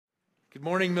Good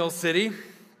morning, Mill City.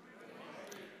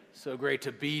 So great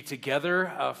to be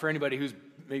together. For anybody who's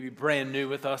maybe brand new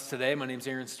with us today, my name's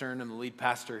Aaron Stern. I'm the lead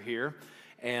pastor here.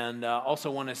 And also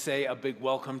want to say a big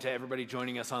welcome to everybody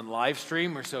joining us on live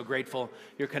stream. We're so grateful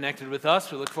you're connected with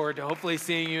us. We look forward to hopefully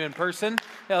seeing you in person.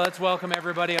 Yeah, let's welcome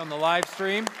everybody on the live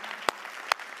stream.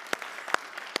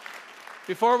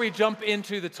 Before we jump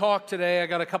into the talk today, I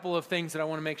got a couple of things that I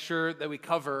want to make sure that we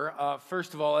cover.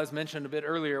 First of all, as mentioned a bit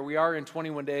earlier, we are in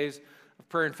 21 days of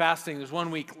prayer and fasting. There's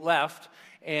 1 week left,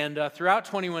 and throughout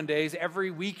 21 days, every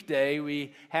weekday,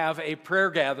 we have a prayer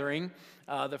gathering.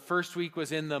 The first week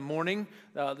was in the morning,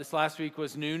 this last week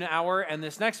was noon hour, and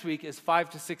this next week is 5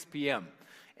 to 6 p.m.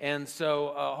 And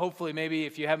so hopefully maybe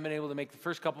if you haven't been able to make the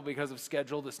first couple because of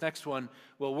schedule, this next one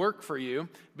will work for you.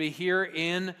 Be here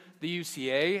in the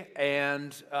UCA,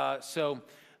 and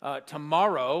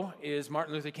tomorrow is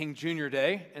Martin Luther King Jr.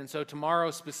 Day, and so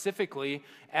tomorrow specifically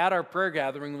at our prayer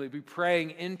gathering, we'll be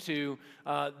praying into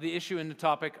the issue and the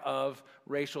topic of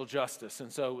racial justice,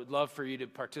 and so we'd love for you to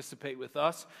participate with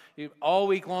us. All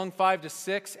week long, 5 to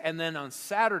 6, and then on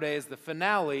Saturday is the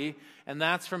finale, and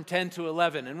that's from 10 to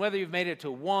 11, and whether you've made it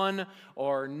to one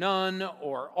or none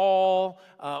or all,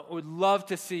 we'd love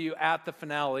to see you at the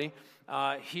finale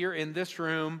here in this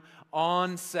room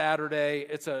on Saturday.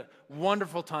 It's a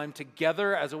wonderful time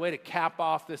together as a way to cap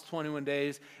off this 21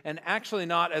 days, and actually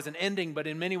not as an ending, but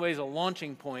in many ways a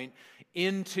launching point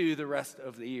into the rest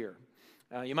of the year.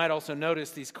 You might also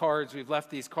notice these cards. We've left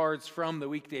these cards from the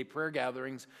weekday prayer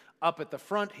gatherings up at the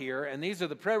front here, and these are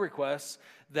the prayer requests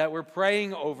that we're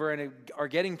praying over and are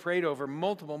getting prayed over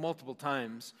multiple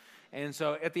times. And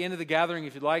so at the end of the gathering,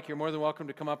 if you'd like, you're more than welcome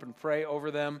to come up and pray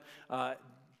over them.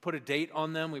 Put a date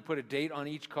on them. We put a date on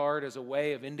each card as a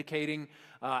way of indicating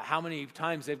how many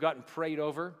times they've gotten prayed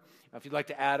over. If you'd like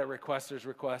to add a request, there's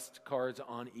request cards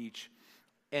on each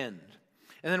end.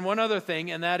 And then one other thing,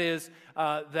 and that is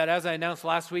that as I announced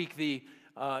last week, the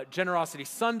Generosity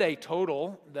Sunday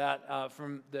total that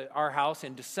from our house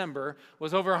in December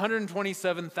was over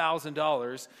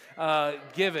 $127,000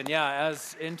 given,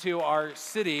 as into our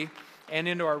city and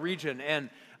into our region.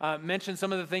 And mention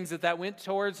some of the things that went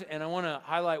towards, and I want to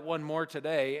highlight one more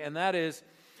today, and that is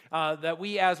that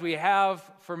we, as we have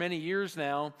for many years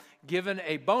now, given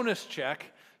a bonus check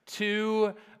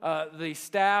to the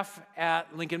staff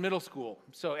at Lincoln Middle School.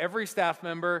 So every staff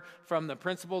member, from the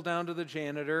principal down to the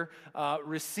janitor,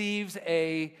 receives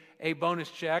a bonus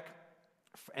check,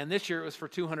 and this year it was for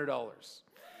 $200.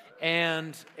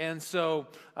 And so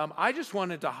I just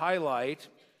wanted to highlight.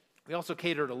 We also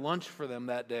catered a lunch for them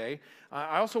that day.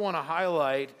 I also want to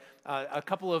highlight a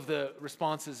couple of the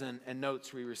responses and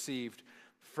notes we received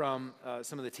from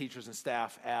some of the teachers and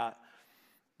staff at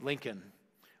Lincoln.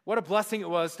 What a blessing it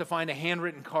was to find a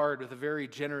handwritten card with a very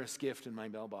generous gift in my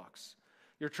mailbox.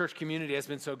 Your church community has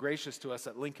been so gracious to us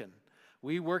at Lincoln.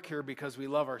 We work here because we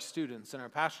love our students and are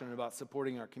passionate about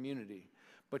supporting our community.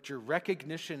 But your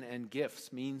recognition and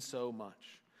gifts mean so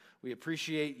much. We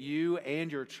appreciate you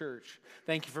and your church.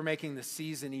 Thank you for making the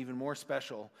season even more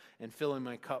special and filling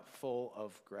my cup full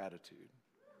of gratitude.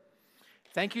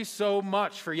 Thank you so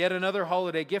much for yet another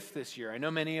holiday gift this year. I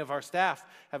know many of our staff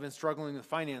have been struggling with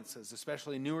finances,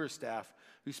 especially newer staff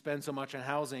who spend so much on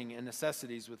housing and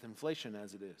necessities with inflation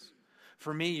as it is.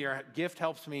 For me, your gift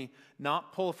helps me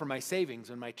not pull from my savings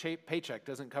when my paycheck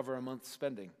doesn't cover a month's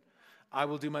spending. I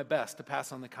will do my best to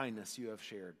pass on the kindness you have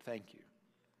shared. Thank you.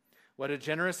 What a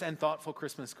generous and thoughtful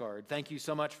Christmas card. Thank you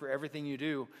so much for everything you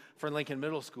do for Lincoln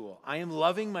Middle School. I am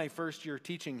loving my first year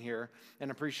teaching here and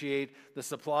appreciate the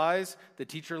supplies, the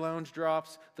teacher lounge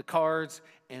drops, the cards,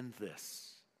 and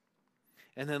this.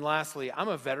 And then lastly, I'm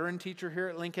a veteran teacher here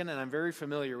at Lincoln, and I'm very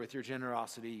familiar with your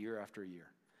generosity year after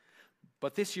year.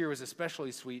 But this year was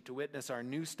especially sweet to witness our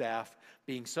new staff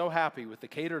being so happy with the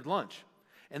catered lunch.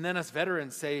 And then us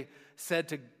veterans said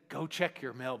to go check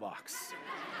your mailbox.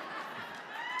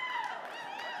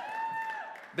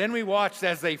 Then we watched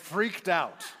as they freaked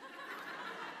out,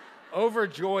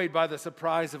 overjoyed by the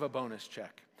surprise of a bonus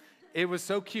check. It was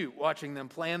so cute watching them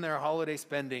plan their holiday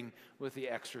spending with the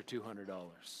extra $200.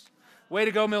 Way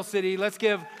to go, Mill City. Let's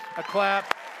give a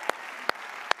clap.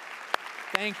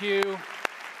 Thank you.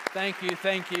 Thank you.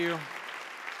 Thank you.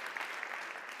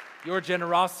 Your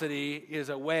generosity is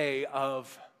a way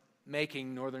of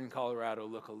making Northern Colorado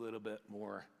look a little bit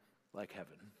more like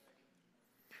heaven.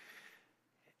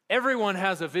 Everyone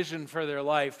has a vision for their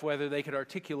life, whether they could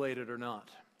articulate it or not.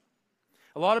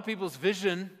 A lot of people's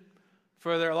vision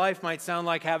for their life might sound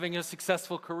like having a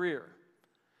successful career,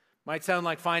 might sound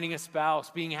like finding a spouse,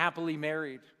 being happily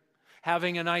married,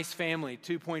 having a nice family,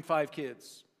 2.5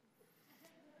 kids.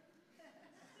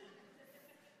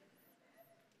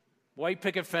 white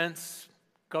picket fence,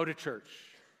 go to church.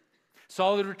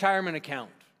 Solid retirement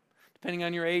account. Depending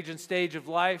on your age and stage of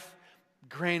life,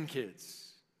 grandkids.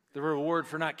 The reward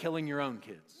for not killing your own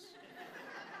kids.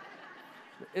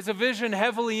 It's a vision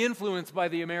heavily influenced by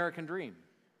the American dream.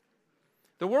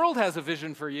 The world has a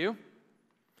vision for you: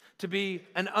 to be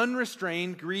an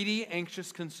unrestrained, greedy,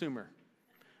 anxious consumer,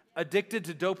 addicted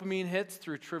to dopamine hits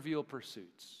through trivial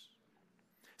pursuits.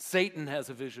 Satan has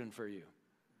a vision for you: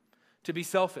 to be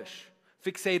selfish,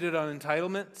 fixated on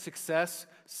entitlement, success,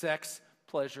 sex,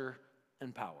 pleasure,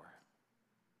 and power.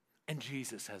 And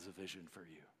Jesus has a vision for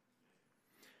you: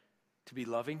 to be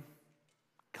loving,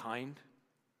 kind,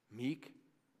 meek,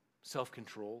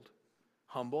 self-controlled,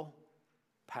 humble,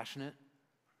 passionate,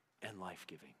 and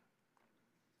life-giving.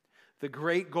 The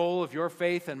great goal of your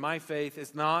faith and my faith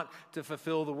is not to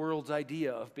fulfill the world's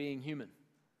idea of being human.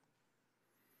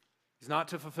 It's not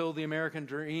to fulfill the American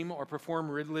dream or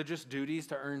perform religious duties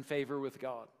to earn favor with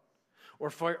God, or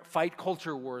fight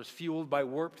culture wars fueled by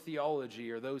warped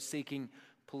theology or those seeking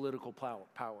political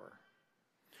power.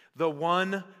 The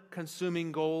one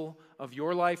consuming goal of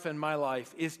your life and my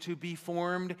life is to be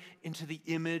formed into the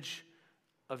image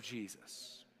of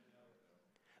Jesus.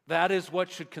 That is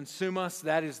what should consume us.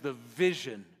 That is the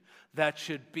vision that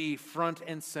should be front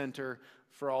and center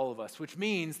for all of us, which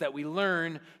means that we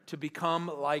learn to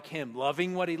become like him,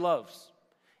 loving what he loves,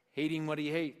 hating what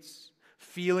he hates,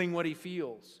 feeling what he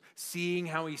feels, seeing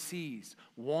how he sees,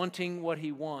 wanting what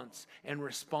he wants, and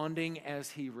responding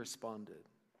as he responded.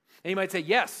 And you might say,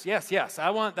 yes,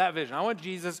 I want that vision. I want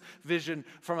Jesus' vision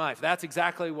for my life. That's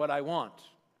exactly what I want.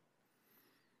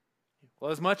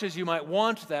 Well, as much as you might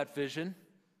want that vision,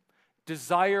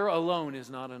 desire alone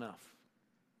is not enough.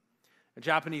 A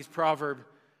Japanese proverb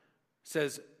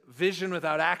says, vision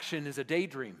without action is a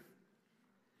daydream,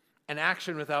 and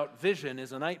action without vision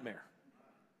is a nightmare.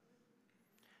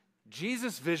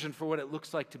 Jesus' vision for what it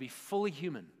looks like to be fully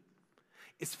human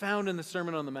is found in the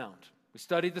Sermon on the Mount. We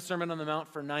studied the Sermon on the Mount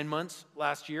for 9 months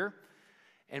last year,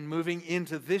 and moving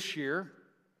into this year,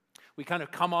 we kind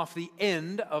of come off the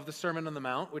end of the Sermon on the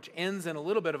Mount, which ends in a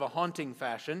little bit of a haunting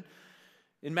fashion.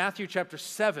 In Matthew chapter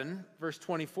 7, verse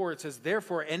 24, it says,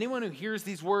 "Therefore, anyone who hears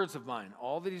these words of mine,"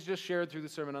 all that he's just shared through the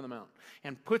Sermon on the Mount,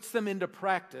 "and puts them into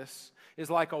practice is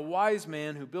like a wise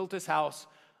man who built his house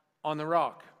on the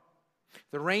rock.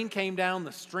 The rain came down,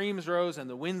 the streams rose, and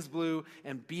the winds blew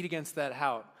and beat against that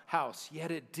house.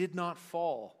 Yet it did not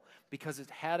fall because it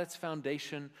had its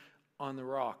foundation on the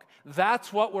rock."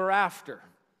 That's what we're after.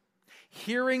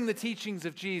 Hearing the teachings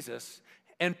of Jesus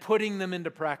and putting them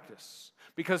into practice.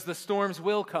 Because the storms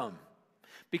will come.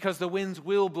 Because the winds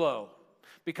will blow.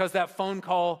 Because that phone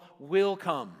call will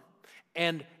come.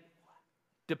 And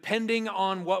depending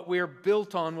on what we're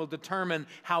built on will determine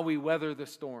how we weather the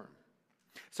storm.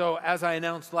 So as I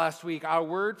announced last week, our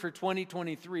word for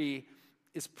 2023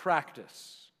 is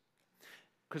practice.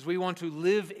 Because we want to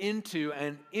live into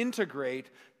and integrate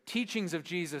teachings of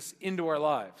Jesus into our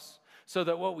lives so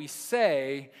that what we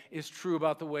say is true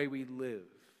about the way we live.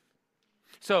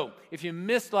 So if you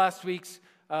missed last week's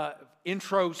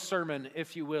intro sermon,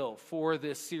 if you will, for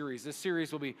this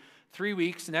series will be 3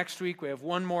 weeks. Next week we have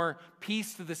one more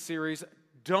piece to the series.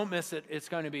 Don't miss it. It's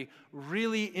going to be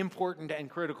really important and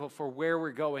critical for where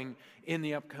we're going in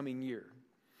the upcoming year.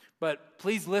 But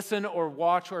please listen or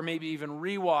watch or maybe even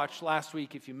rewatch last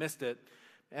week if you missed it,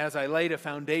 as I laid a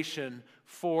foundation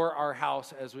for our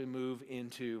house as we move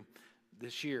into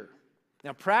this year.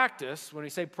 Now, practice, when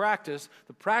we say practice,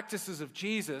 the practices of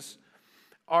Jesus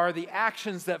are the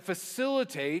actions that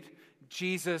facilitate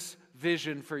Jesus'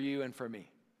 vision for you and for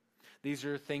me. These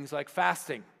are things like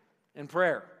fasting and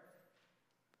prayer.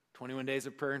 21 days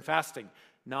of prayer and fasting,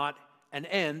 not an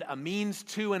end, a means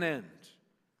to an end.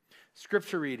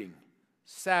 Scripture reading,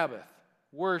 Sabbath,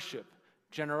 worship,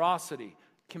 generosity,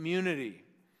 community,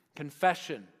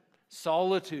 confession,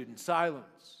 solitude, and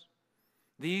silence.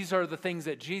 These are the things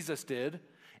that Jesus did,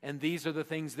 and these are the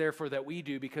things, therefore, that we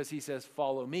do because he says,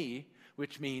 "Follow me,"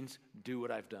 which means do what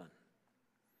I've done.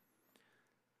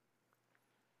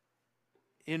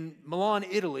 In Milan,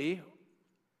 Italy,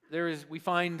 we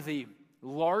find the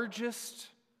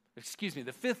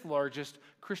fifth largest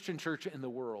Christian church in the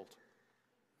world.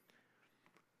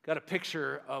 Got a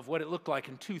picture of what it looked like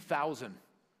in 2000.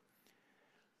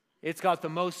 It's got the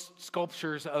most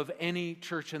sculptures of any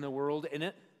church in the world in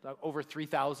it, over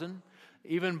 3,000.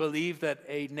 Even believe that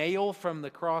a nail from the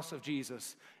cross of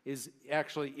Jesus is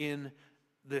actually in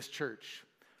this church.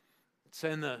 It's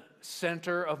in the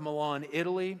center of Milan,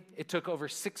 Italy. It took over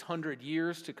 600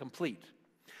 years to complete.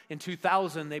 In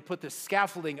 2000, they put the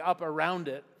scaffolding up around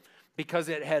it because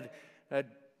it had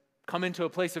come into a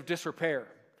place of disrepair.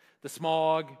 The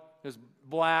smog, it was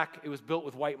black, it was built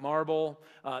with white marble,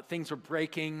 things were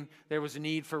breaking, there was a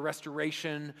need for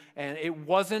restoration, and it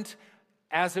wasn't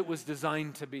as it was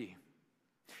designed to be.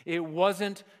 It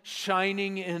wasn't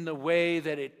shining in the way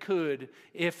that it could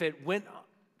if it went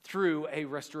through a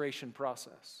restoration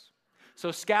process.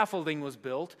 So scaffolding was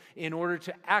built in order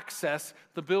to access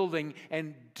the building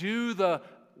and do the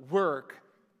work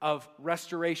of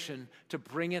restoration to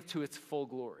bring it to its full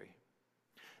glory.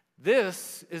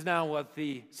 This is now what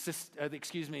the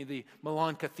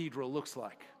Milan Cathedral looks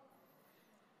like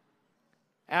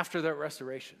after that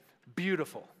restoration.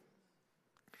 Beautiful.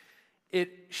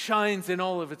 It shines in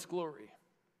all of its glory.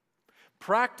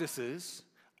 Practices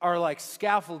are like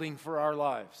scaffolding for our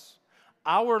lives.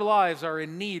 Our lives are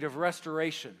in need of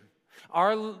restoration.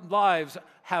 Our lives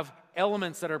have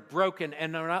elements that are broken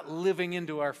and are not living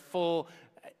into our full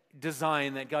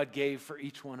design that God gave for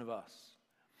each one of us.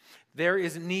 There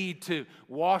is need to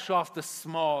wash off the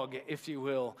smog, if you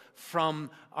will,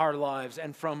 from our lives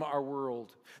and from our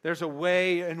world. There's a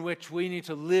way in which we need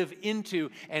to live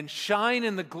into and shine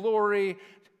in the glory,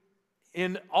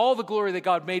 in all the glory that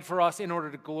God made for us in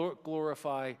order to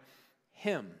glorify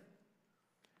Him.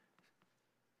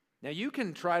 Now, you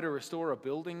can try to restore a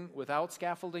building without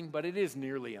scaffolding, but it is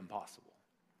nearly impossible.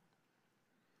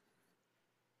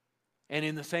 And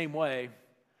in the same way,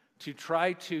 to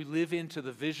try to live into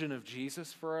the vision of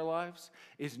Jesus for our lives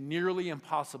is nearly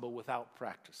impossible without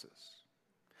practices.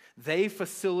 They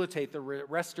facilitate the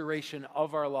restoration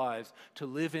of our lives to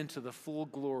live into the full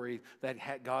glory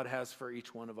that God has for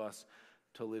each one of us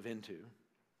to live into.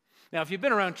 Now, if you've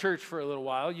been around church for a little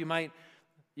while, you might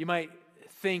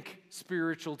think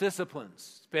spiritual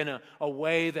disciplines. It's been a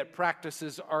way that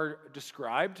practices are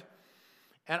described.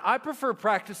 And I prefer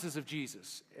practices of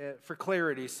Jesus for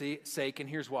clarity's sake, and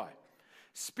here's why.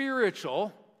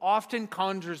 Spiritual often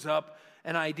conjures up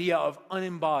an idea of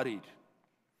unembodied,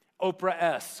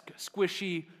 Oprah-esque,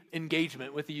 squishy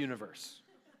engagement with the universe.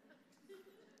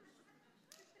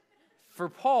 For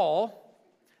Paul,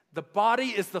 the body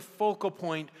is the focal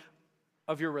point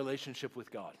of your relationship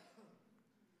with God.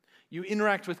 You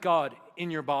interact with God in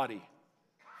your body,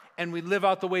 and we live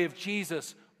out the way of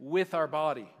Jesus with our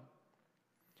body.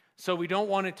 So we don't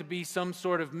want it to be some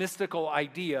sort of mystical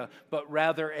idea, but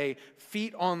rather a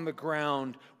feet on the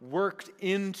ground, worked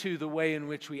into the way in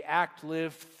which we act,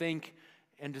 live, think,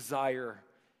 and desire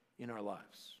in our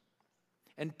lives.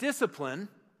 And discipline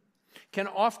can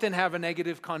often have a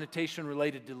negative connotation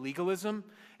related to legalism,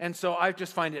 and so I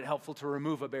just find it helpful to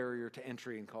remove a barrier to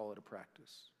entry and call it a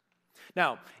practice.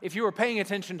 Now, if you were paying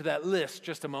attention to that list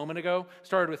just a moment ago,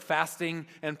 started with fasting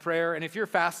and prayer, and if you're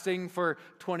fasting for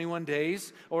 21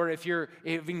 days, or if you've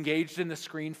engaged in the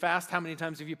screen fast, how many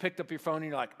times have you picked up your phone and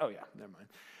you're like, oh yeah, never mind.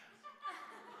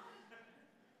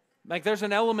 Like there's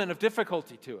an element of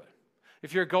difficulty to it.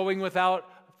 If you're going without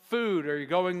food, or you're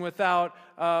going without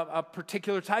a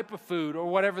particular type of food, or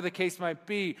whatever the case might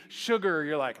be, sugar,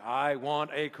 you're like, I want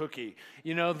a cookie.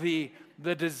 You know, the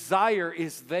desire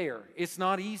is there. It's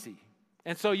not easy.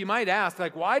 And so you might ask,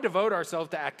 like, why devote ourselves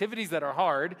to activities that are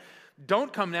hard,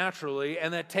 don't come naturally,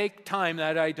 and that take time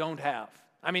that I don't have?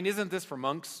 I mean, isn't this for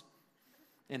monks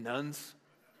and nuns?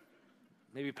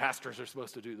 Maybe pastors are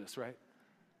supposed to do this, right?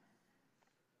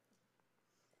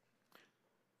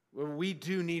 Well, we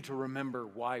do need to remember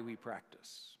why we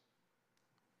practice.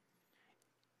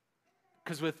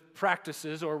 Because with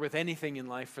practices, or with anything in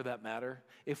life for that matter,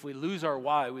 if we lose our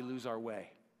why, we lose our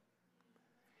way.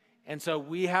 And so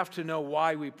we have to know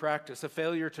why we practice. A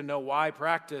failure to know why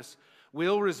practice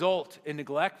will result in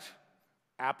neglect,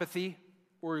 apathy,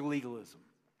 or legalism.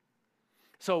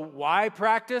 So why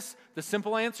practice? The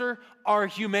simple answer, our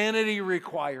humanity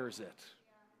requires it.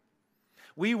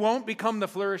 We won't become the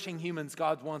flourishing humans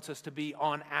God wants us to be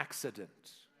on accident.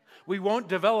 We won't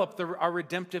develop our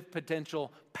redemptive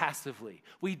potential passively.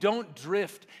 We don't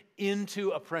drift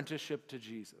into apprenticeship to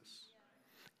Jesus.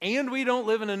 And we don't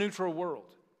live in a neutral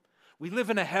world. We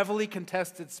live in a heavily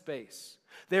contested space.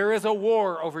 There is a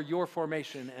war over your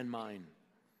formation and mine.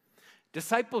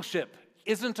 Discipleship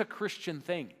isn't a Christian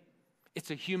thing. It's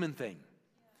a human thing.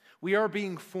 We are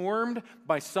being formed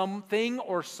by something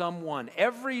or someone.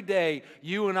 Every day,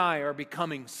 you and I are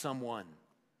becoming someone.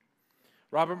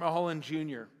 Robert Mulholland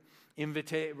Jr.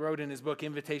 wrote in his book,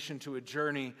 Invitation to a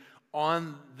Journey,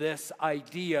 on this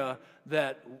idea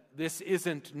that this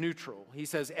isn't neutral. He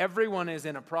says, everyone is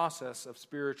in a process of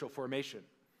spiritual formation.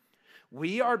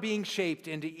 We are being shaped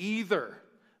into either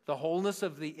the wholeness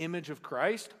of the image of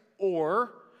Christ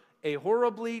or a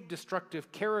horribly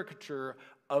destructive caricature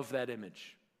of that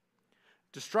image.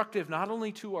 Destructive not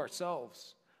only to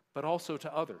ourselves, but also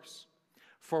to others.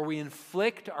 for we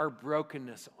inflict our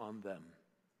brokenness on them.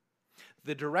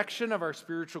 The direction of our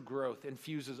spiritual growth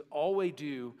infuses all we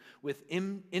do with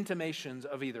intimations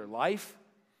of either life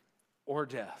or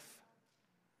death.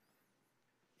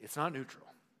 It's not neutral.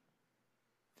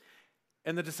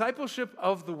 And the discipleship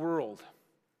of the world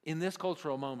in this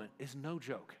cultural moment is no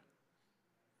joke.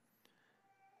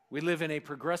 We live in a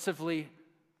progressively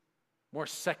more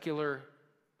secular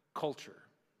culture.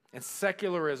 And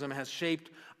secularism has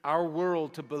shaped our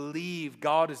world to believe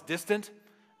God is distant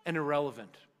and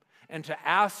irrelevant, and to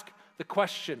ask the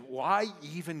question, why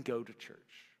even go to church?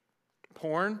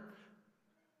 Porn,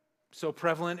 so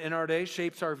prevalent in our day,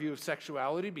 shapes our view of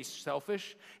sexuality to be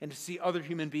selfish and to see other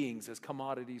human beings as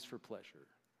commodities for pleasure.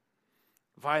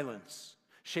 Violence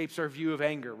shapes our view of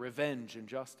anger, revenge, and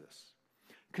justice.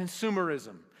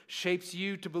 Consumerism shapes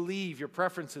you to believe your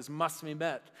preferences must be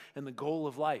met, and the goal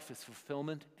of life is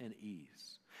fulfillment and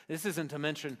ease. This isn't to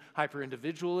mention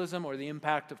hyper-individualism or the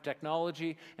impact of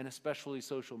technology, and especially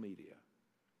social media.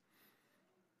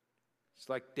 It's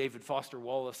like David Foster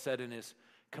Wallace said in his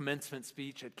commencement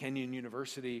speech at Kenyon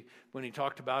University when he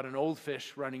talked about an old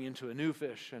fish running into a new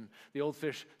fish, and the old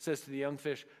fish says to the young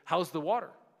fish, "How's the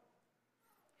water?"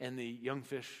 And the young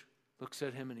fish looks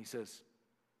at him and he says,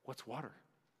 "What's water?"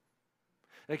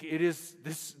 Like, it is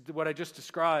this, what I just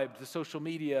described, the social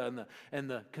media and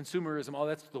the consumerism, all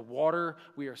that's the water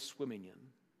we are swimming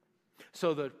in.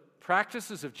 So the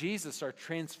practices of Jesus are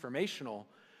transformational,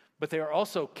 but they are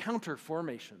also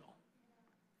counterformational.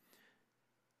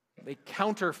 They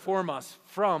counterform us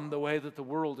from the way that the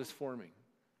world is forming.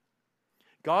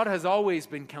 God has always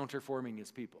been counterforming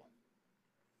his people.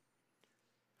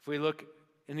 If we look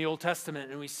in the Old Testament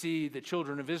and we see the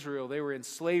children of Israel, they were in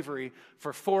slavery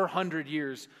for 400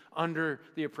 years under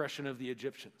the oppression of the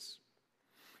Egyptians.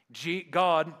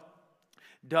 God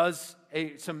does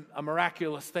some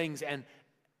miraculous things and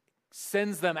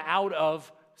sends them out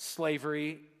of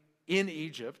slavery in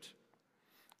Egypt,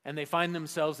 and they find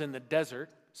themselves in the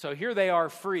desert. So here they are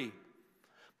free.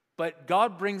 But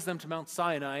God brings them to Mount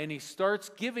Sinai, and he starts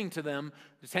giving to them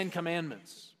the 10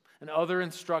 Commandments and other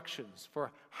instructions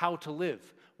for how to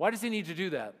live. Why does he need to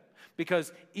do that?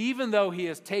 Because even though he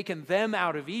has taken them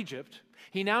out of Egypt,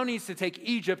 he now needs to take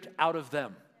Egypt out of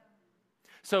them.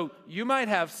 So you might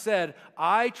have said,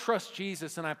 "I trust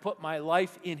Jesus and I put my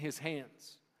life in his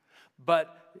hands."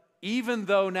 But even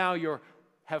though now you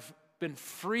have been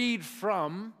freed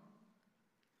from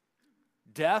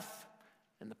death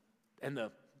and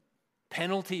the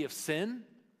penalty of sin,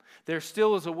 there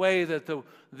still is a way that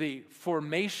the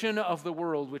formation of the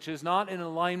world, which is not in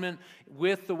alignment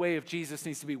with the way of Jesus,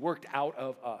 needs to be worked out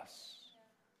of us.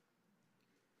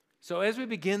 So as we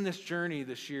begin this journey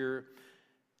this year,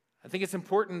 I think it's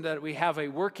important that we have a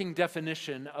working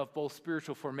definition of both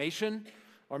spiritual formation,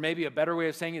 or maybe a better way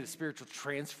of saying it is spiritual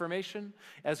transformation,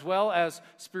 as well as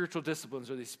spiritual disciplines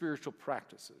or these spiritual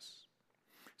practices.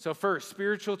 So first,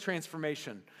 spiritual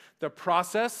transformation, the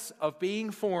process of being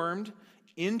formed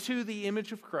into the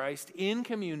image of Christ in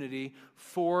community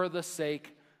for the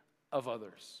sake of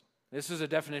others. This is a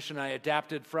definition I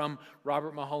adapted from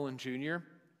Robert Mulholland Jr.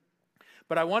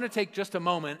 But I want to take just a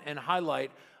moment and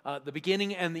highlight the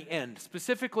beginning and the end,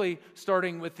 specifically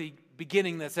starting with the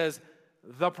beginning that says,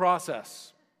 the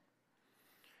process.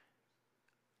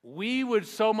 We would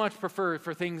so much prefer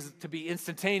for things to be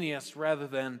instantaneous rather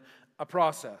than a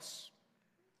process.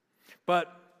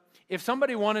 But if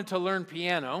somebody wanted to learn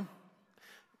piano,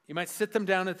 you might sit them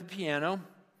down at the piano,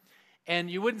 and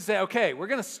you wouldn't say, "Okay, we're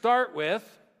going to start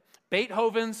with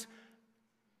Beethoven's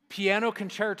Piano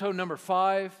Concerto No.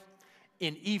 5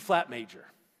 in E-flat major."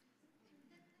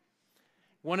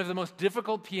 One of the most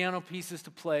difficult piano pieces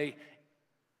to play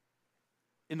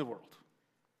in the world.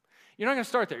 You're not going to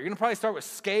start there. You're going to probably start with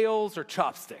scales or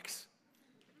chopsticks.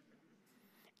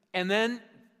 And then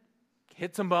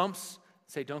hit some bumps,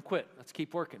 say, "Don't quit. Let's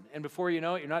keep working." And before you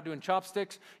know it, you're not doing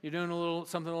chopsticks. You're doing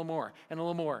something a little more, and a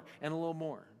little more, and a little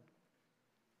more.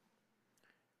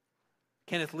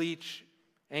 Kenneth Leach,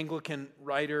 Anglican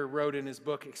writer, wrote in his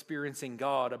book, Experiencing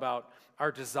God, about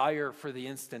our desire for the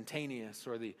instantaneous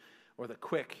or the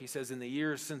quick. He says, in the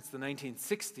years since the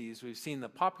 1960s, we've seen the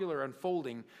popular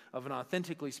unfolding of an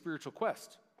authentically spiritual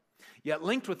quest. Yet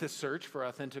linked with this search for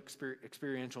authentic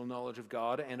experiential knowledge of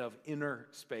God and of inner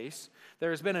space,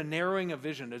 there has been a narrowing of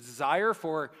vision, a desire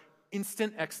for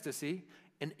instant ecstasy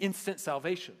and instant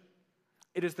salvation.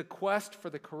 It is the quest for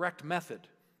the correct method,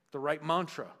 the right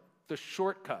mantra, the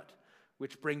shortcut,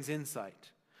 which brings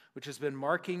insight, which has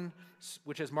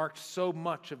marked so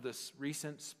much of this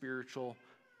recent spiritual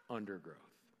undergrowth.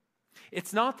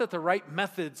 It's not that the right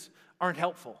methods aren't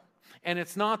helpful. And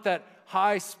it's not that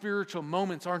high spiritual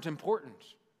moments aren't important.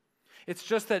 It's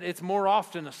just that it's more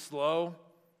often a slow,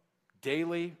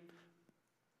 daily,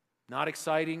 not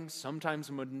exciting,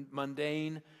 sometimes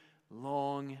mundane,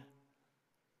 long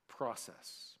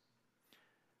process.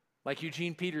 Like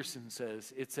Eugene Peterson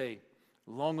says, it's a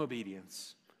long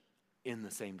obedience in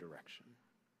the same direction.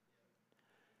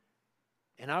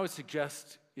 And I would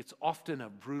suggest it's often a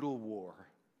brutal war.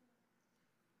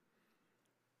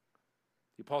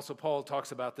 The Apostle Paul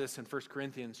talks about this in 1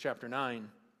 Corinthians chapter 9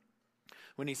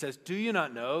 when he says, "Do you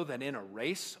not know that in a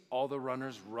race all the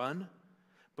runners run,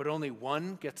 but only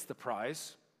one gets the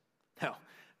prize?" Now,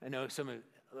 I know some of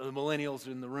the millennials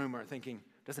in the room are thinking,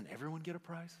 doesn't everyone get a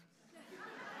prize?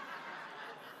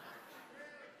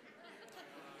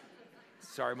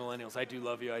 Sorry, millennials, I do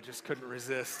love you. I just couldn't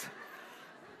resist.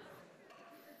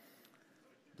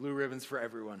 Blue ribbons for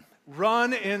everyone.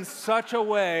 Run in such a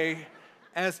way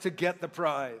as to get the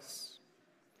prize.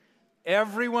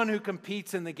 Everyone who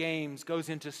competes in the games goes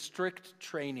into strict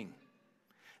training.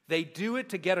 They do it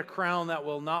to get a crown that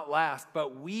will not last,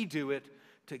 but we do it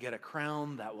to get a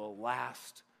crown that will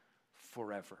last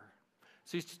forever.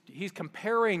 So he's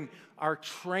comparing our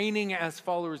training as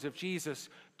followers of Jesus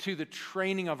to the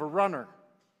training of a runner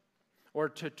or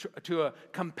to a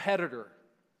competitor.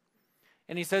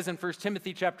 And he says in 1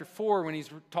 Timothy chapter 4, when he's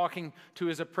talking to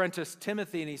his apprentice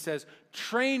Timothy, and he says,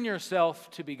 train yourself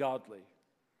to be godly.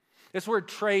 This word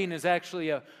train is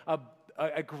actually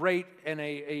a great and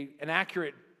an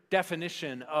accurate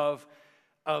definition of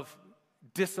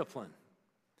discipline.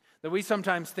 That we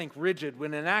sometimes think rigid,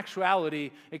 when in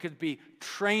actuality, it could be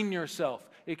train yourself.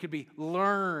 It could be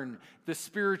learn the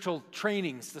spiritual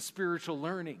trainings, the spiritual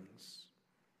learnings.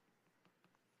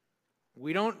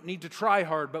 We don't need to try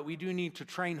hard, but we do need to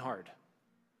train hard.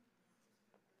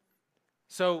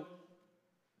 So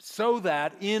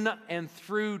that in and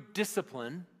through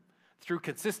discipline, through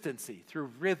consistency,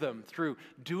 through rhythm, through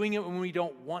doing it when we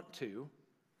don't want to,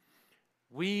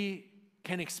 we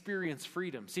can experience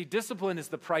freedom. See, discipline is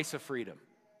the price of freedom.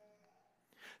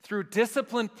 Through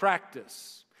disciplined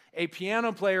practice, a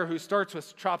piano player who starts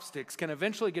with chopsticks can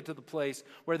eventually get to the place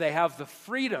where they have the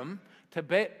freedom to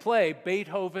play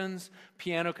Beethoven's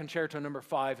Piano Concerto No.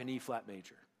 5 in E-flat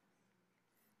major.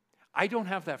 I don't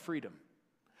have that freedom.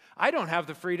 I don't have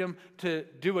the freedom to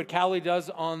do what Callie does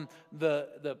on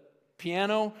the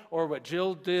piano or what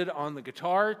Jill did on the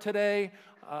guitar today.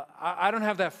 I don't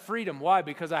have that freedom. Why?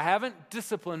 Because I haven't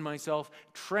disciplined myself,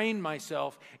 trained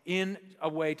myself in a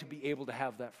way to be able to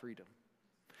have that freedom.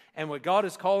 And what God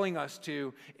is calling us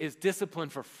to is discipline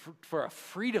for a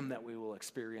freedom that we will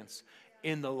experience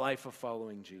in the life of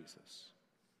following Jesus.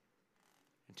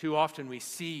 And too often we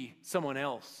see someone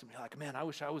else and be like, man, I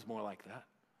wish I was more like that.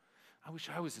 I wish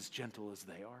I was as gentle as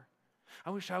they are. I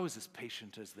wish I was as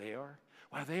patient as they are.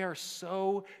 Wow, they are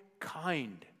so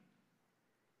kind.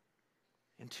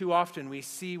 And too often we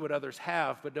see what others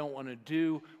have but don't want to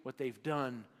do what they've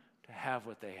done to have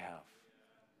what they have.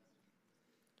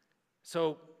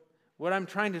 So what I'm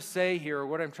trying to say here, or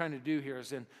what I'm trying to do here,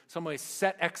 is in some ways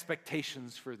set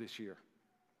expectations for this year.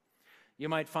 You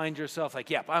might find yourself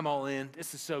like, yep, I'm all in.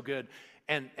 This is so good.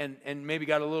 And maybe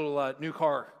got a little new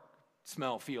car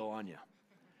smell feel on you.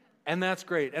 And that's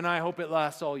great. And I hope it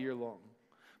lasts all year long.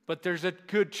 But there's a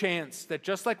good chance that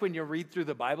just like when you read through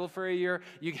the Bible for a year,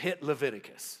 you hit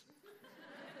Leviticus.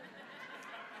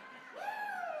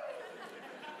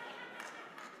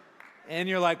 And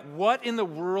you're like, what in the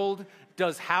world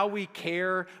does how we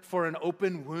care for an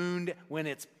open wound when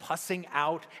it's pussing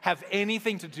out have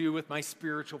anything to do with my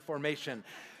spiritual formation?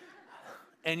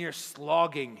 And you're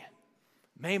slogging.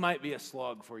 May might be a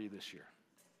slog for you this year.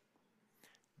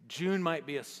 June might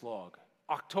be a slog.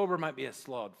 October might be a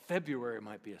slog. February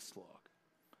might be a slog.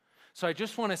 So I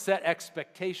just want to set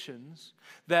expectations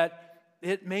that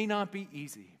it may not be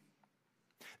easy.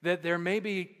 That there may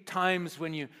be times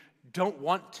when you don't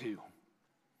want to.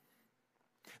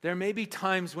 There may be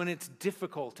times when it's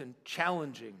difficult and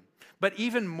challenging. But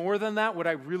even more than that, what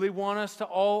I really want us to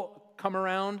all come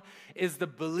around is the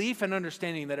belief and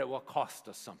understanding that it will cost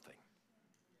us something.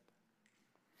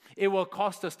 It will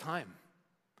cost us time.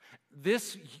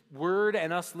 This word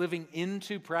and us living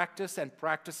into practice and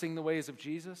practicing the ways of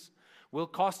Jesus will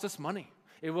cost us money.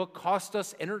 It will cost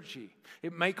us energy.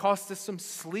 It may cost us some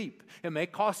sleep. It may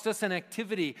cost us an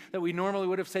activity that we normally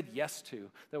would have said yes to,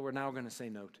 that we're now going to say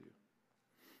no to.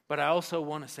 But I also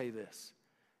want to say this,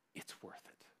 it's worth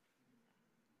it.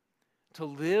 To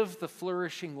live the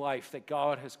flourishing life that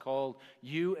God has called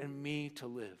you and me to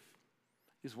live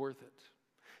is worth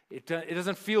it. It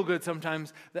doesn't feel good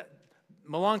sometimes. That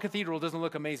Milan Cathedral doesn't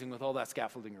look amazing with all that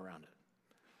scaffolding around it.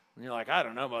 And you're like, I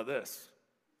don't know about this.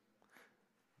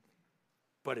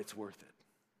 But it's worth it.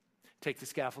 Take the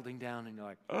scaffolding down and you're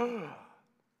like, oh,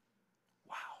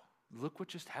 wow, look what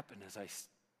just happened as I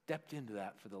stepped into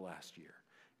that for the last year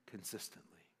consistently.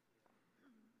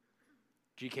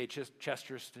 G.K.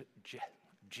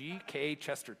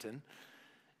 Chesterton,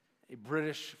 a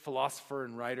British philosopher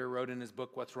and writer, wrote in his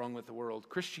book, What's Wrong with the World?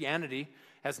 Christianity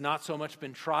has not so much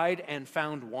been tried and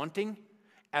found wanting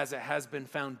as it has been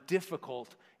found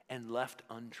difficult and left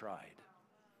untried.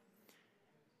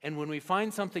 And when we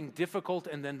find something difficult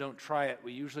and then don't try it,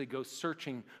 we usually go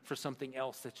searching for something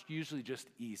else that's usually just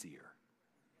easier,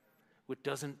 which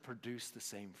doesn't produce the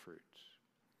same fruit.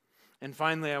 And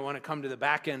finally, I want to come to the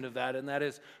back end of that, and that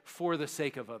is for the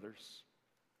sake of others.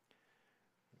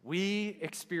 We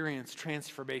experience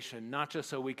transformation not just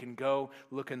so we can go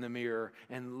look in the mirror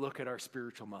and look at our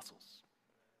spiritual muscles.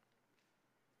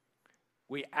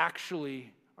 We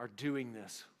actually are doing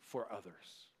this for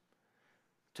others.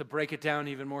 To break it down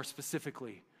even more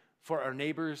specifically, for our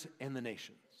neighbors and the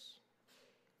nations.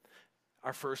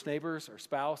 Our first neighbors, our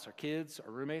spouse, our kids,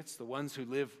 our roommates, the ones who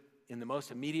live in the most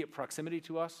immediate proximity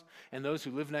to us, and those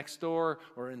who live next door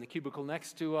or in the cubicle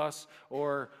next to us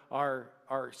or are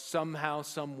somehow,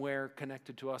 somewhere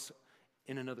connected to us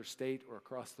in another state or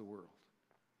across the world.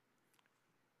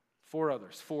 For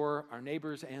others, for our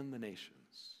neighbors and the nations.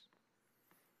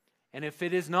 And if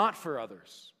it is not for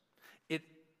others, it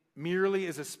merely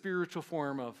is a spiritual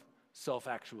form of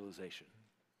self-actualization.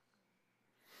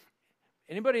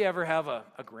 Anybody ever have a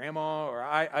grandma, or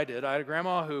I did. I had a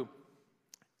grandma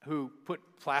who put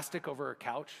plastic over her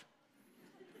couch.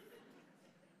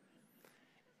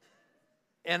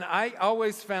 And I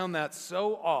always found that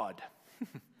so odd.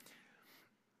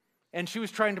 And she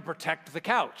was trying to protect the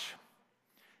couch.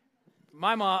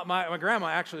 My grandma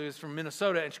actually was from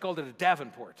Minnesota, and she called it a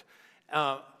Davenport.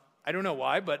 I don't know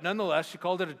why, but nonetheless, she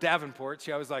called it a Davenport.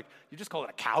 She always like, you just call it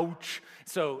a couch.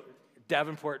 So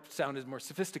Davenport sounded more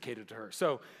sophisticated to her.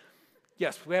 So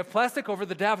yes, we have plastic over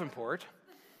the Davenport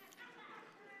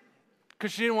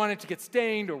because she didn't want it to get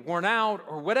stained or worn out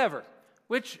or whatever,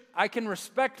 which I can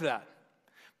respect that.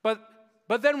 But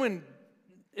then when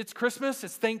it's Christmas,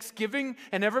 it's Thanksgiving,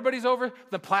 and everybody's over,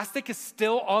 the plastic is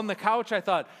still on the couch, I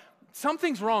thought,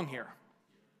 something's wrong here.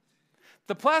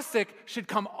 The plastic should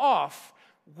come off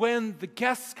when the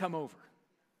guests come over.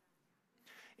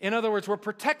 In other words, we're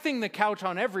protecting the couch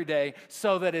on every day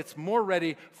so that it's more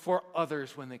ready for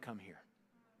others when they come here.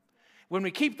 When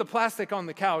we keep the plastic on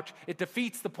the couch, it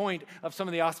defeats the point of some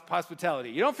of the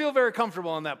hospitality. You don't feel very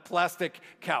comfortable on that plastic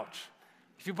couch.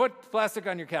 If you put plastic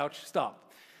on your couch,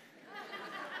 stop.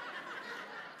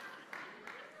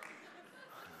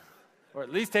 Or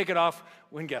at least take it off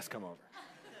when guests come over.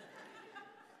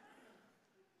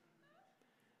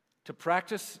 To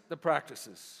practice the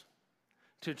practices,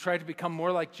 to try to become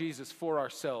more like Jesus for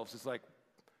ourselves is like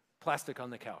plastic on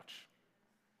the couch.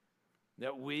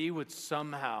 That we would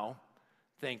somehow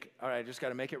think, all right, I just got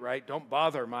to make it right. Don't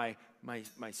bother my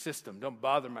system. Don't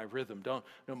bother my rhythm. Don't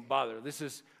bother.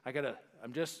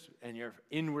 And you're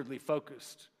inwardly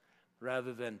focused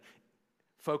rather than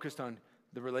focused on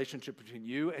the relationship between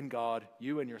you and God,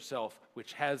 you and yourself,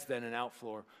 which has then an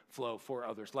outflow for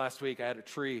others. Last week, I had a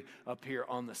tree up here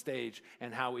on the stage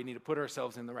and how we need to put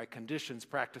ourselves in the right conditions,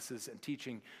 practices, and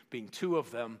teaching being two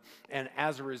of them. And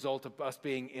as a result of us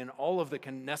being in all of the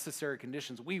necessary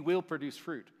conditions, we will produce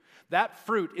fruit. That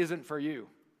fruit isn't for you.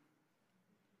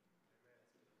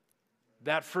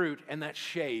 That fruit and that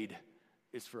shade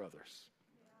is for others.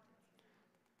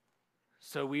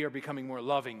 So we are becoming more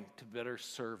loving to better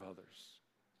serve others.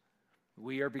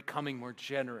 We are becoming more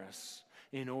generous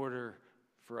in order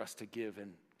for us to give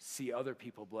and see other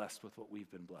people blessed with what we've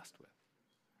been blessed with.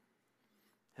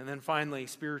 And then finally,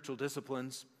 spiritual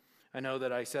disciplines. I know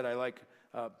that I said I like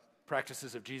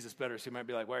practices of Jesus better, so you might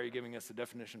be like, why are you giving us the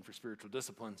definition for spiritual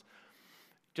disciplines?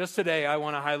 Just today, I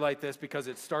want to highlight this because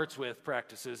it starts with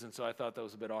practices, and so I thought that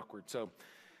was a bit awkward.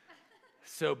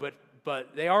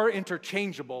 But they are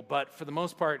interchangeable, but for the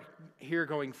most part, here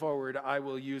going forward, I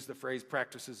will use the phrase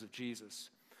practices of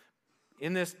Jesus.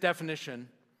 In this definition,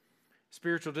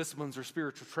 spiritual disciplines are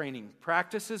spiritual training,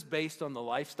 practices based on the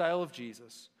lifestyle of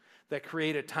Jesus that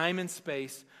create a time and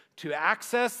space to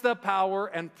access the power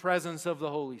and presence of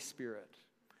the Holy Spirit,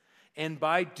 and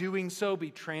by doing so, be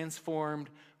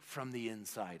transformed from the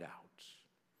inside out.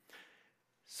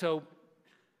 So,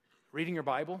 reading your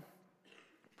Bible,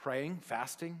 praying,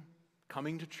 fasting,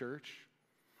 coming to church,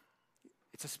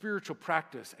 it's a spiritual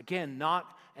practice. Again,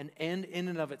 not an end in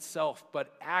and of itself,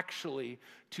 but actually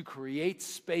to create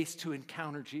space to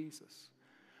encounter Jesus.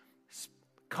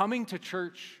 Coming to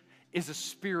church is a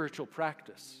spiritual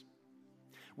practice.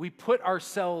 We put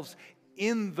ourselves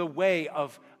in the way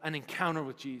of an encounter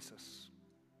with Jesus.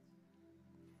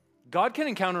 God can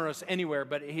encounter us anywhere,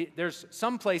 but there's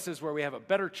some places where we have a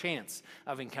better chance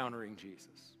of encountering Jesus.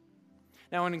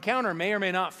 Now, an encounter may or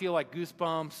may not feel like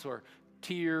goosebumps or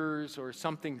tears or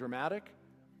something dramatic.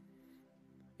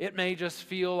 It may just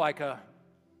feel like a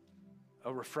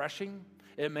refreshing.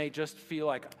 It may just feel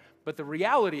like, but the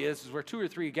reality is where two or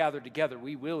three gather together,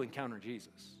 we will encounter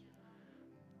Jesus.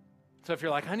 So if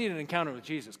you're like, I need an encounter with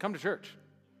Jesus, come to church.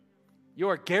 You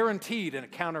are guaranteed an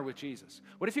encounter with Jesus.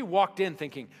 What if you walked in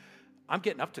thinking, I'm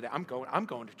getting up today, I'm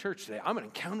going to church today, I'm going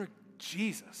to encounter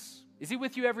Jesus. Is he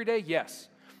with you every day? Yes.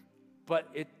 But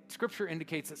Scripture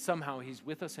indicates that somehow he's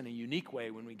with us in a unique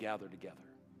way when we gather together.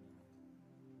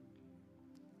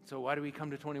 So why do we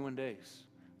come to 21 days?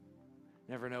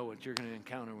 Never know what you're going to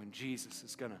encounter when Jesus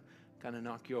is going to kind of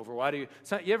knock you over. You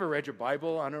ever read your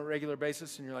Bible on a regular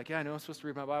basis and you're like, yeah, I know I'm supposed to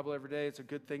read my Bible every day. It's a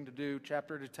good thing to do,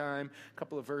 chapter at a time, a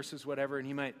couple of verses, whatever, and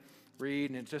you might read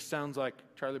and it just sounds like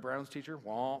Charlie Brown's teacher,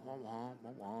 wah, wah, wah,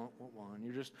 wah, wah, wah, wah, and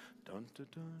you're just dun, dun,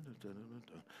 dun, dun, dun,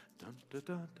 dun, dun,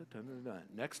 dun, dun, dun, dun.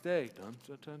 Next day, dun,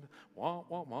 dun, dun, wah,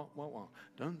 wah, wah, wah, wah,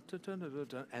 dun, dun, dun, dun,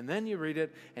 dun, and then you read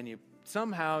it and you're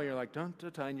like dun,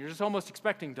 dun, dun, and you're just almost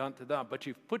expecting dun, dun, dun, but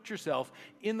you've put yourself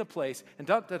in the place and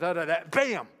dun, dun, dun, dun, dun,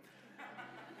 bam!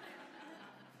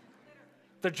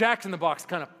 The Jack in the Box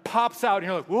kind of pops out and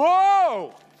you're like,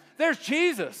 whoa, there's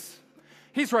Jesus.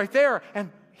 He's right there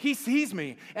and he sees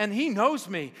me and he knows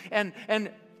me and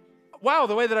wow,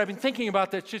 the way that I've been thinking about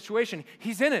that situation,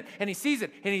 he's in it and he sees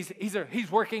it and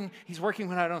he's working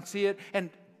when I don't see it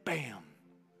and bam.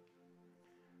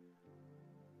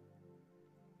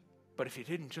 But if you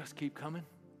didn't just keep coming,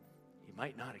 you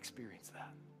might not experience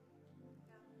that.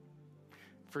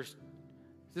 First,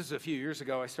 this is a few years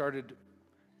ago, I started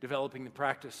developing the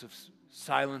practice of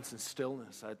silence and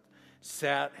stillness. I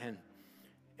sat and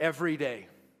every day,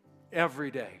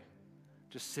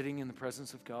 just sitting in the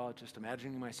presence of God, just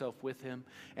imagining myself with him.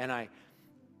 And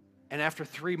after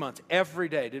 3 months, every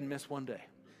day, didn't miss one day,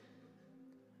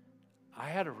 I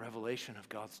had a revelation of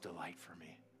God's delight for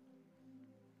me.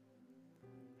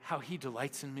 How he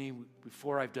delights in me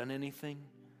before I've done anything,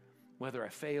 whether I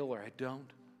fail or I don't,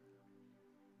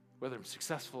 whether I'm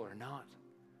successful or not.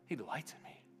 He delights in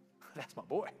me. That's my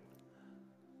boy.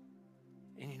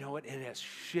 And you know what? It has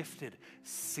shifted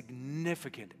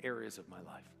significant areas of my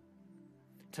life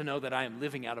to know that I am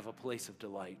living out of a place of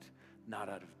delight, not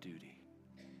out of duty.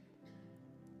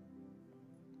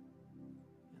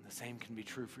 And the same can be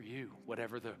true for you.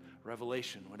 Whatever the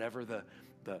revelation, whatever the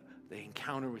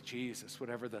encounter with Jesus,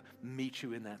 whatever the meet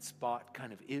you in that spot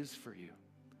kind of is for you.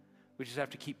 We just have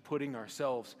to keep putting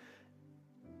ourselves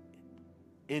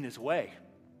in his way.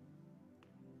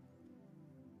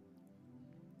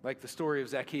 Like the story of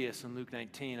Zacchaeus in Luke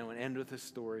 19. I want to end with this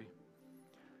story. It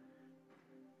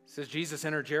says, Jesus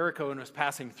entered Jericho and was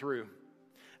passing through.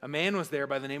 A man was there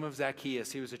by the name of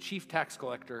Zacchaeus. He was a chief tax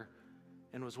collector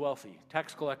and was wealthy.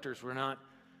 Tax collectors were not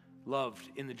loved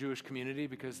in the Jewish community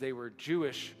because they were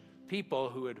Jewish people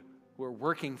who were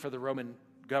working for the Roman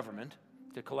government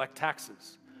to collect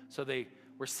taxes. So they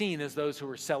were seen as those who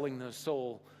were selling their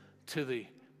soul to the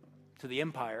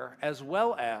empire, as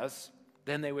well as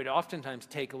then they would oftentimes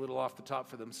take a little off the top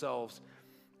for themselves.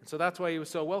 And so that's why he was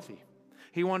so wealthy.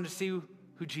 He wanted to see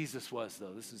who Jesus was,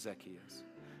 though. This is Zacchaeus.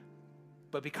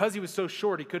 But because he was so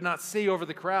short, he could not see over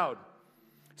the crowd.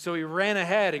 So he ran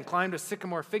ahead and climbed a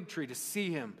sycamore fig tree to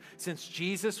see him, since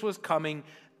Jesus was coming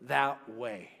that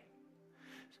way.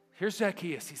 Here's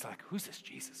Zacchaeus. He's like, who's this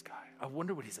Jesus guy? I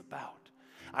wonder what he's about.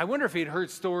 I wonder if he'd heard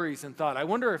stories and thought, I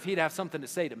wonder if he'd have something to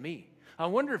say to me. I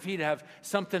wonder if he'd have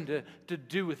something to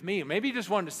do with me. Maybe he just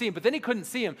wanted to see him, but then he couldn't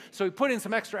see him, so he put in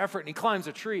some extra effort and he climbs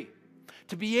a tree.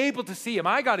 To be able to see him,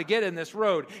 I got to get in this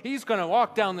road. He's going to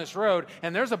walk down this road,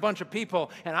 and there's a bunch of people,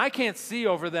 and I can't see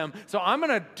over them, so I'm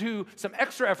going to do some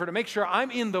extra effort to make sure I'm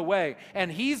in the way.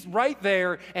 And he's right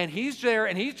there, and he's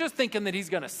just thinking that he's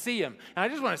going to see him. And I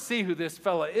just want to see who this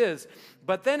fella is.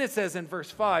 But then it says in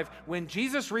verse 5, when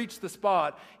Jesus reached the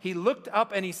spot, he looked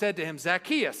up and he said to him,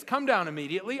 Zacchaeus, come down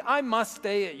immediately. I must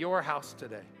stay at your house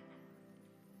today.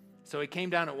 So he came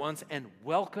down at once and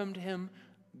welcomed him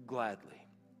gladly.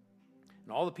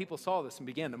 And all the people saw this and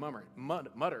began to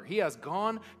mutter, he has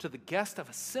gone to the guest of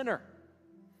a sinner.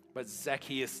 But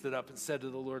Zacchaeus stood up and said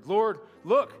to the Lord, Lord,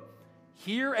 look,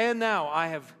 here and now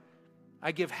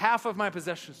I give half of my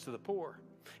possessions to the poor.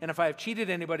 And if I have cheated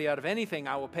anybody out of anything,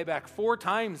 I will pay back 4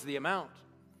 times the amount.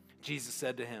 Jesus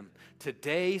said to him,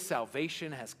 today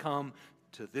salvation has come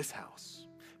to this house,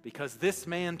 because this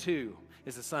man too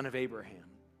is a son of Abraham.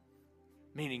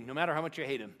 Meaning, no matter how much you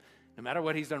hate him, no matter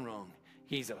what he's done wrong,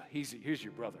 here's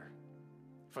your brother.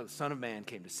 For the Son of Man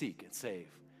came to seek and save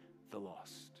the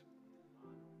lost.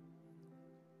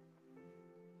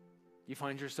 You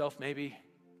find yourself maybe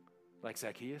like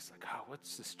Zacchaeus, like, oh,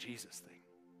 what's this Jesus thing?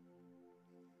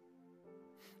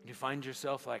 You find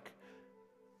yourself like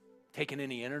taking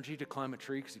any energy to climb a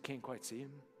tree because you can't quite see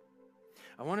him.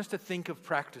 I want us to think of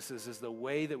practices as the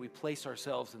way that we place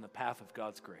ourselves in the path of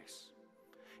God's grace.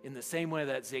 In the same way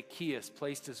that Zacchaeus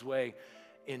placed his way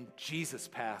in Jesus'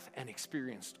 path and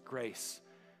experienced grace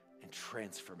and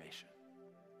transformation.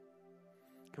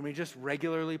 Can we just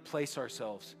regularly place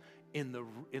ourselves in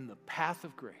the path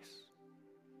of grace?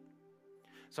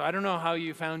 So I don't know how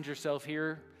you found yourself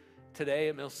here today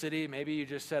at Mill City. Maybe you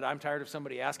just said, I'm tired of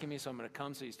somebody asking me, so I'm going to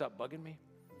come, so you stop bugging me.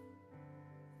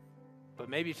 But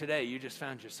maybe today you just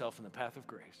found yourself in the path of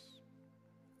grace.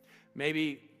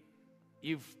 Maybe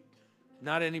you've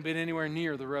not been anywhere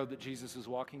near the road that Jesus is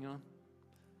walking on.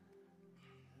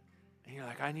 And you're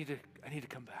like, I need to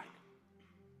come back.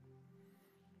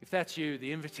 If that's you,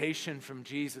 the invitation from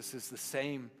Jesus is the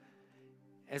same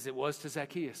as it was to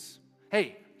Zacchaeus.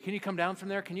 Hey, can you come down from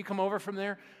there? Can you come over from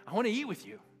there? I want to eat with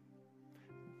you.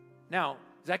 Now,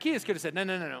 Zacchaeus could have said,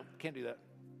 no, can't do that.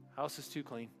 House is too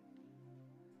clean.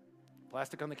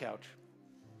 Plastic on the couch.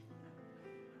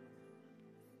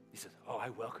 He says, oh, I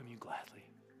welcome you gladly.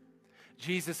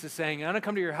 Jesus is saying, I'm going to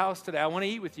come to your house today. I want to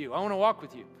eat with you. I want to walk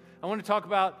with you. I want to talk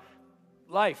about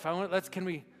life. Can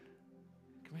we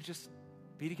just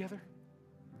be together?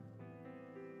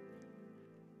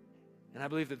 And I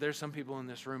believe that there's some people in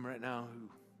this room right now who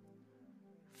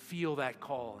feel that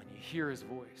call and you hear his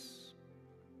voice.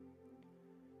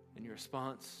 And your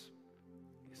response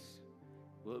is,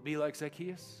 will it be like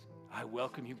Zacchaeus? I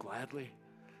welcome you gladly.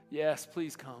 Yes,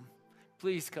 please come.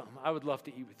 Please come. I would love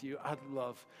to eat with you. I'd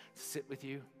love to sit with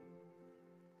you.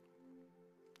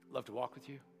 Love to walk with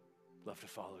you. Love to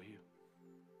follow you.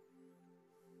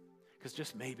 Because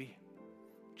just maybe,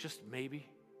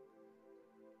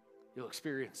 you'll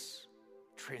experience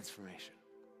transformation.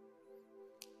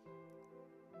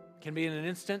 It can be in an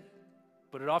instant,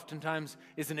 but it oftentimes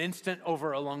is an instant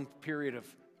over a long period of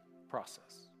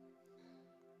process.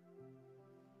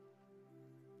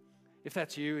 If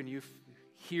that's you and you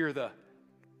hear the,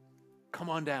 come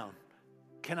on down,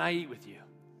 can I eat with you?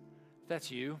 If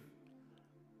that's you,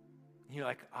 and you're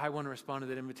like, I want to respond to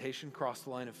that invitation, cross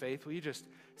the line of faith, will you just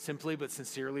simply but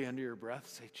sincerely under your breath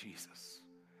say, Jesus,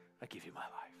 I give you my life.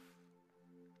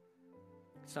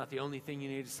 It's not the only thing you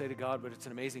need to say to God, but it's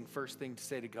an amazing first thing to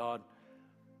say to God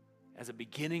as a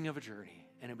beginning of a journey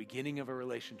and a beginning of a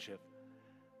relationship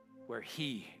where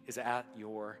he is at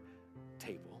your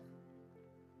table.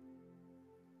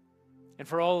 And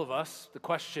for all of us, the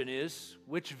question is,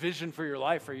 which vision for your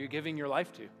life are you giving your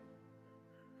life to?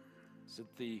 Is it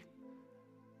the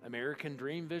American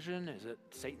dream vision? Is it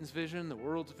Satan's vision, the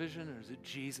world's vision, or is it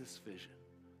Jesus' vision?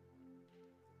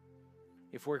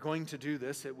 If we're going to do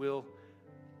this, it will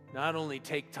not only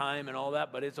take time and all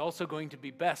that, but it's also going to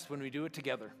be best when we do it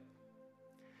together.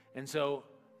 And so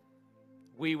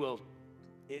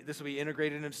this will be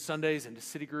integrated into Sundays, into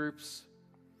city groups.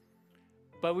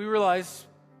 But we realize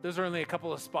those are only a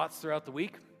couple of spots throughout the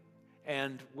week,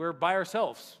 and we're by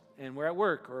ourselves, and we're at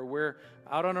work, or we're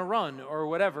out on a run, or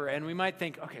whatever, and we might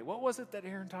think, okay, what was it that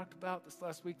Aaron talked about this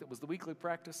last week that was the weekly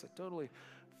practice? I totally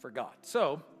forgot.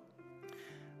 So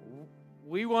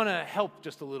we want to help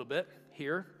just a little bit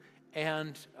here,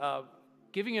 and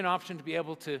giving you an option to be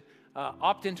able to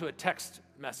opt into a text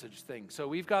message thing. So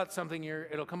we've got something here,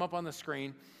 it'll come up on the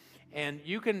screen, and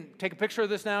you can take a picture of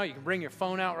this now, you can bring your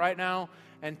phone out right now,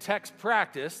 and text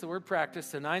practice, the word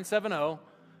practice, to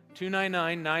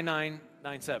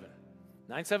 970-299-9997.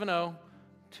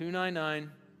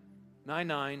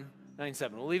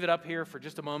 970-299-9997. We'll leave it up here for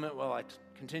just a moment while I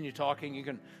continue talking. You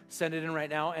can send it in right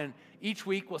now, and each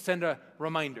week we'll send a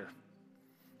reminder.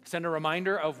 Send a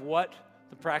reminder of what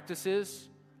the practice is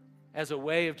as a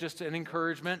way of just an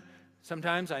encouragement.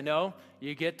 Sometimes I know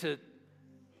you get to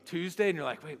Tuesday and you're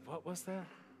like, wait, what was that?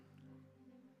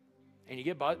 And you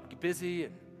get busy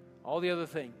and all the other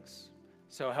things.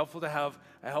 So helpful to have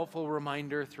a helpful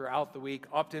reminder throughout the week.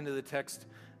 Opt into the text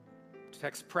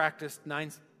practice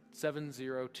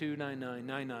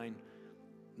 970-299-9997.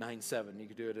 You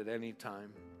can do it at any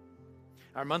time.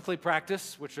 Our monthly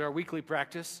practice, which is our weekly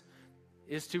practice,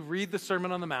 is to read the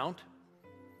Sermon on the Mount,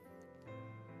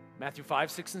 Matthew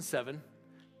 5, 6, and 7.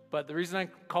 But the reason I'm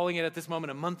calling it at this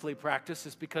moment a monthly practice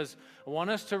is because I want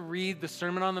us to read the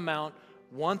Sermon on the Mount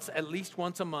at least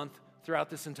once a month throughout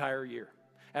this entire year,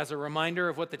 as a reminder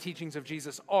of what the teachings of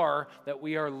Jesus are that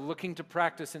we are looking to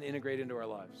practice and integrate into our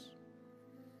lives.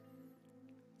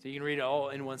 So you can read it all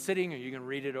in one sitting, or you can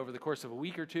read it over the course of a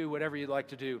week or two, whatever you'd like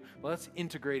to do. Well, let's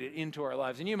integrate it into our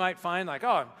lives. And you might find like,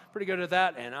 oh, I'm pretty good at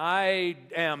that, and I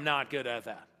am not good at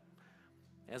that.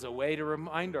 As a way to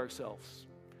remind ourselves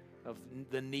of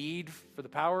the need for the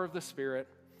power of the Spirit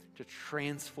to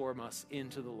transform us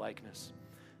into the likeness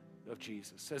of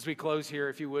Jesus. As we close here,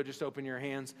 if you would, just open your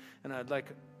hands, and I'd like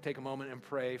to take a moment and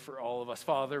pray for all of us.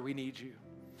 Father, we need you.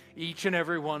 Each and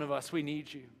every one of us, we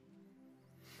need you.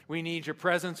 We need your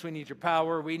presence. We need your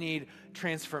power. We need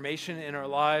transformation in our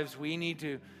lives.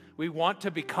 We want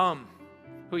to become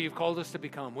who you've called us to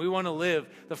become. We want to live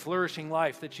the flourishing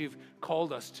life that you've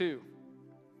called us to.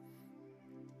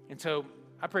 And so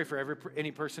I pray for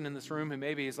any person in this room who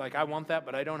maybe is like, I want that,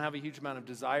 but I don't have a huge amount of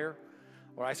desire,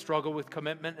 or I struggle with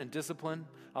commitment and discipline.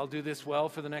 I'll do this well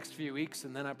for the next few weeks,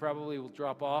 and then I probably will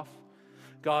drop off.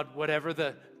 God, whatever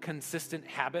the consistent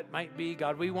habit might be,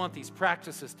 God, we want these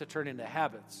practices to turn into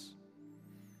habits,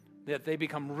 that they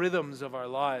become rhythms of our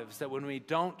lives, that when we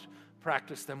don't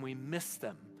practice them, we miss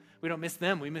them. We don't miss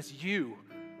them, we miss you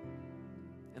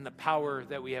and the power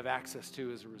that we have access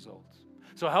to as a result.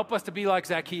 So help us to be like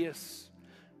Zacchaeus,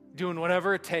 doing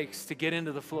whatever it takes to get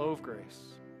into the flow of grace.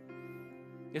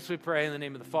 This we pray in the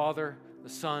name of the Father, the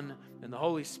Son, and the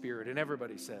Holy Spirit. And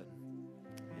everybody said,